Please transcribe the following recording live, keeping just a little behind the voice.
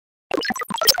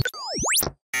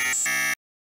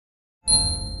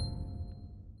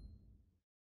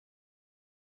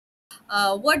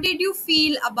What did you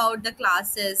feel about the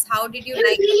classes? How did you It was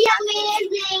like the really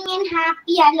classes? amazing and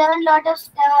happy. I learned a lot of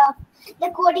stuff.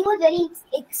 The coding was very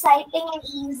exciting and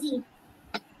easy.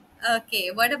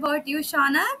 Okay, what about you,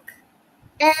 Shaunak?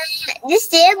 Just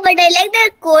say, but I like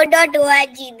the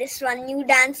Code.org, this one new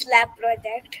dance lab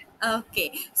project.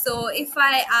 Okay, so if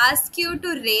I ask you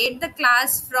to rate the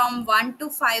class from 1 to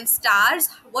 5 stars,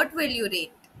 what will you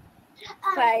rate?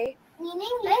 5.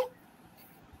 Meaning like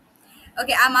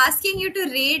Okay, I'm asking you to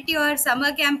rate your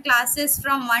summer camp classes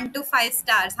from 1 to 5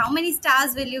 stars. How many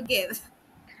stars will you give?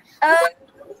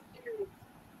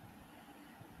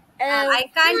 I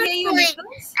can't hear you,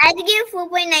 Nicholas. I'd give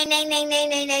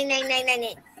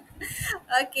 4.999999999.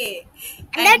 Okay.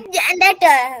 And that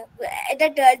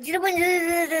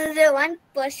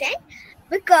 0.0001%,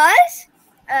 because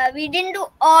we didn't do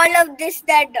all of this.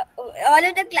 That all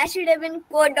of the class should have been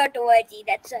Code.org.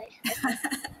 That's why.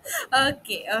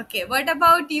 Okay. What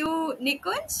about you,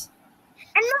 Nikunj?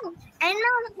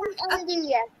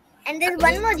 And there's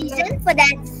one more reason for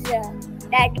that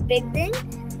big thing,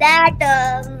 that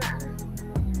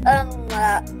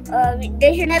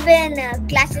there should have been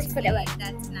classes forever.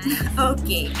 That's nice.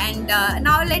 Okay, and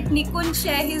now let Nikunj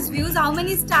share his views. How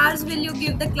many stars will you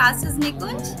give the classes,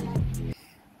 Nikunj?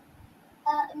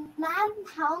 ma'am,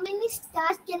 how many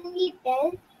stars can we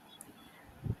tell?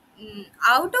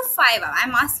 Out of 5.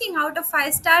 I'm asking out of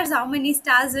 5 stars, how many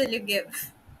stars will you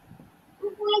give?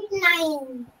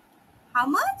 2.9. How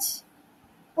much?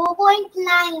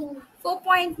 4.9.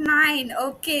 4.9.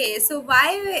 Okay, so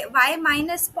why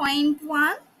minus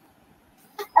 0.1?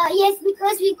 Yes,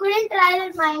 because we couldn't try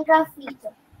the Minecraft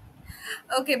feature.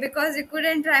 Okay, because you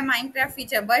couldn't try Minecraft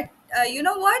feature, but you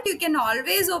know what? You can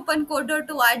always open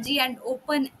Codor2RG and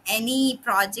open any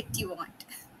project you want.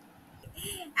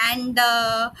 And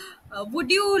would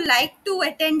you like to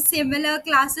attend similar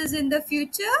classes in the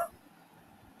future?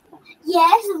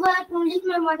 Yes, but only if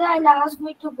my mother allows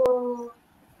me to go.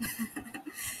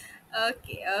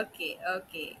 Okay.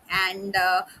 And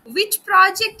which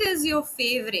project is your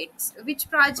favorite? Which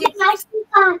project? RC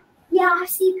car. Yeah,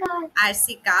 RC car.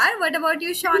 RC car. What about you,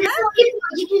 That's Shauna? the only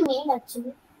project we made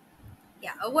actually.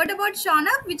 Yeah. What about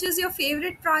Shauna? Which is your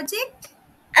favorite project?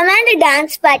 I'm on the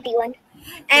dance party one. The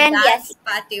And dance yes,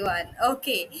 party one.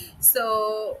 Okay.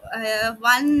 So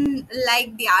one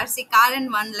like the RC car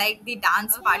and one like the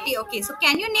dance party. Okay. So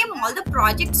can you name all the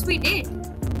projects we did?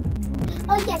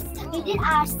 Oh yes, we did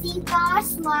RC car,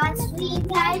 smart street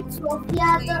light,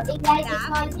 Sophia, the AI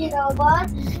technology robot,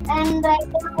 and the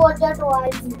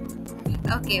Code.org.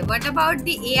 Okay. What about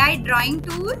the AI drawing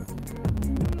tool?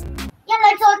 Yeah,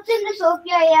 that's also in the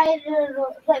Sophia AI.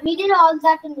 We did all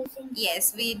that in the same.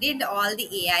 Yes, we did all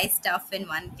the AI stuff in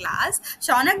one class.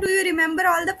 Shaunak, do you remember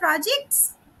all the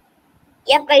projects?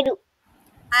 yep, I do.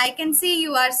 I can see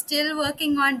you are still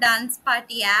working on dance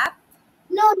party app.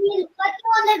 No, we're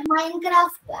working on that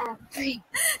Minecraft app.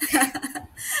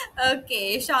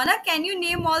 Okay, Shauna, can you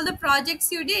name all the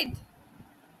projects you did?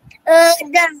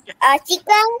 The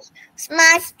chicken,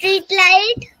 smart street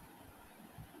light,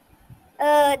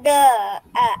 the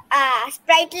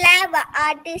sprite lab,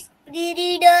 artist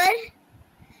pre-reader,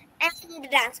 and the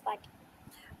dance party.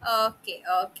 Okay.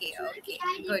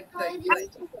 Good.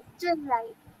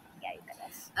 Right.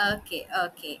 Okay.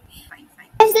 Fine.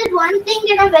 I said one thing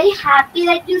that I'm very happy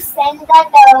that you sent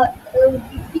that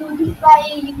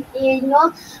QtPi,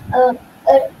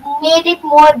 made it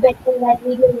more better that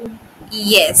video.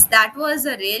 Yes, that was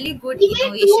a really good We made 2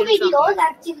 innovation from videos you.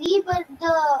 actually, but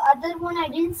the other one I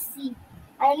didn't see.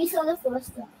 I only saw the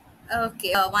first one.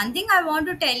 Okay. One thing I want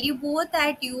to tell you both,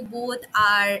 that you both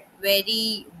are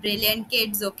very brilliant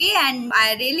kids. Okay, and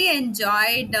I really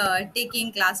enjoyed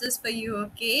taking classes for you.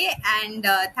 Okay, and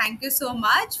thank you so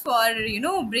much for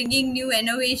bringing new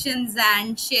innovations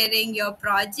and sharing your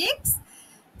projects.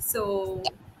 So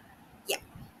yeah.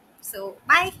 So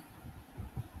bye.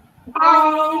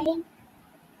 Bye.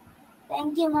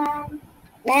 Thank you, ma'am.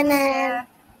 Bye, ma'am. Yeah.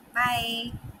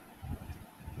 Bye.